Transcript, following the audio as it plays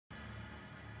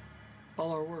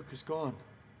All our work is gone.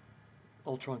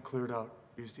 Ultron cleared out,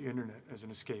 used the internet as an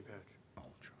escape hatch.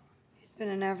 Ultron. He's been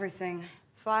in everything.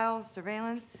 Files,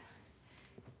 surveillance.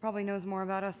 Probably knows more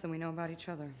about us than we know about each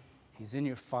other. He's in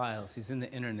your files. He's in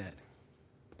the internet.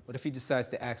 What if he decides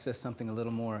to access something a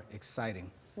little more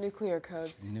exciting? Nuclear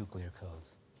codes. Nuclear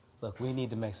codes. Look, we need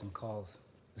to make some calls,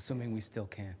 assuming we still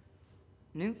can.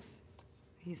 Nukes?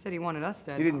 He said he wanted us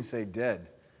dead. He didn't say dead.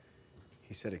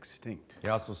 He said extinct. He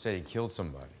also said he killed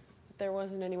somebody. There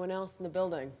wasn't anyone else in the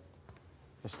building.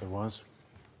 Yes, there was.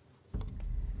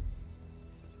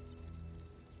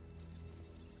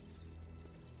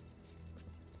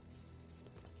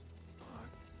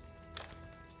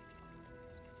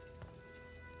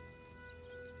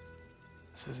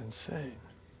 This is insane.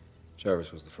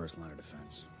 Jarvis was the first line of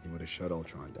defense. He would have shut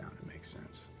Ultron down. It makes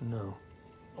sense. No.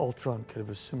 Ultron could have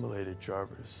assimilated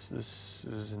Jarvis. This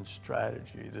isn't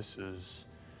strategy. This is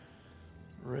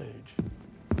rage.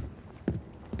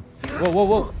 Whoa, whoa,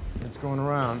 whoa! It's going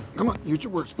around. Come on, use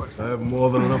your words, buddy. I have more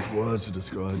than enough words to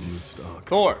describe you, Stark.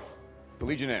 Thor, the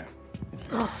Legionnaire.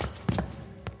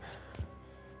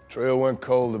 Trail went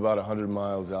cold about 100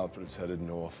 miles out, but it's headed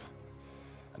north.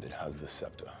 And it has the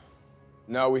scepter.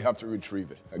 Now we have to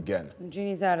retrieve it, again. The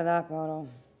genie's out of that bottle.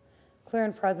 Clear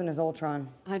and present is Ultron.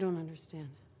 I don't understand.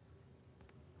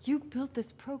 You built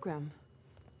this program.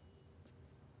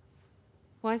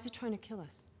 Why is it trying to kill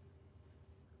us?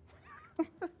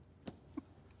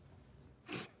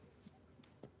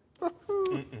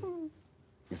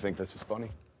 You think this is funny?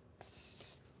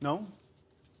 No.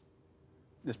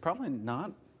 It's probably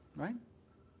not, right?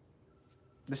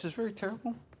 This is very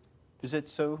terrible. Is it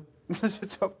so?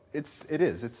 It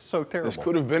is. It's so terrible. This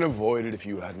could have been avoided if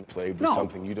you hadn't played with No,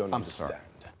 something you don't I'm understand.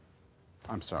 sorry.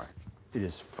 I'm sorry. It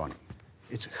is funny.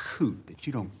 It's a hoot that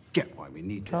you don't get why we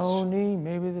need this. Tony,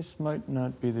 maybe this might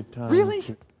not be the time.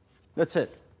 Really? That's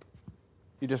it.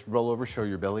 You just roll over, show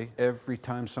your belly every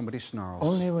time somebody snarls.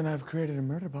 Only when I've created a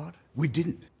murder bot. We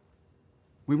didn't.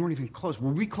 We weren't even close.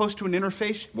 Were we close to an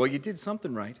interface? Well, you did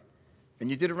something right, and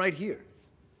you did it right here.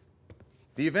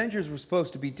 The Avengers were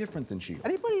supposed to be different than S.H.I.E.L.D.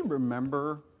 Anybody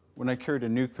remember when I carried a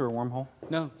nuke through a wormhole?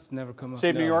 No, it's never come up.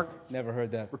 Save New York? Never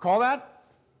heard that. Recall that?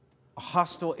 A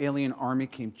hostile alien army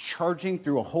came charging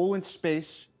through a hole in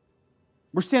space.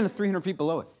 We're standing 300 feet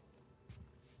below it.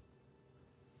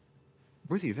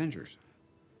 We're the Avengers.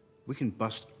 We can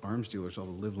bust arms dealers all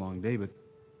the livelong day, but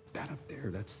that up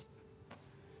there, that's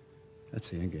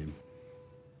the end game.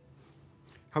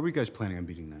 How are you guys planning on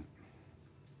beating that?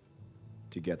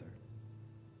 Together.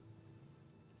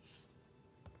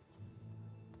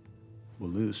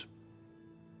 We'll lose.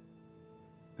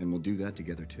 And we'll do that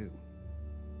together, too.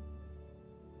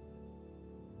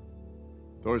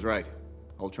 Thor's right.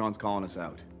 Ultron's calling us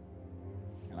out.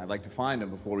 And I'd like to find him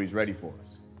before he's ready for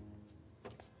us.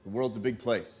 The world's a big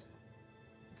place.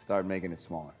 Let's start making it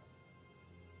smaller.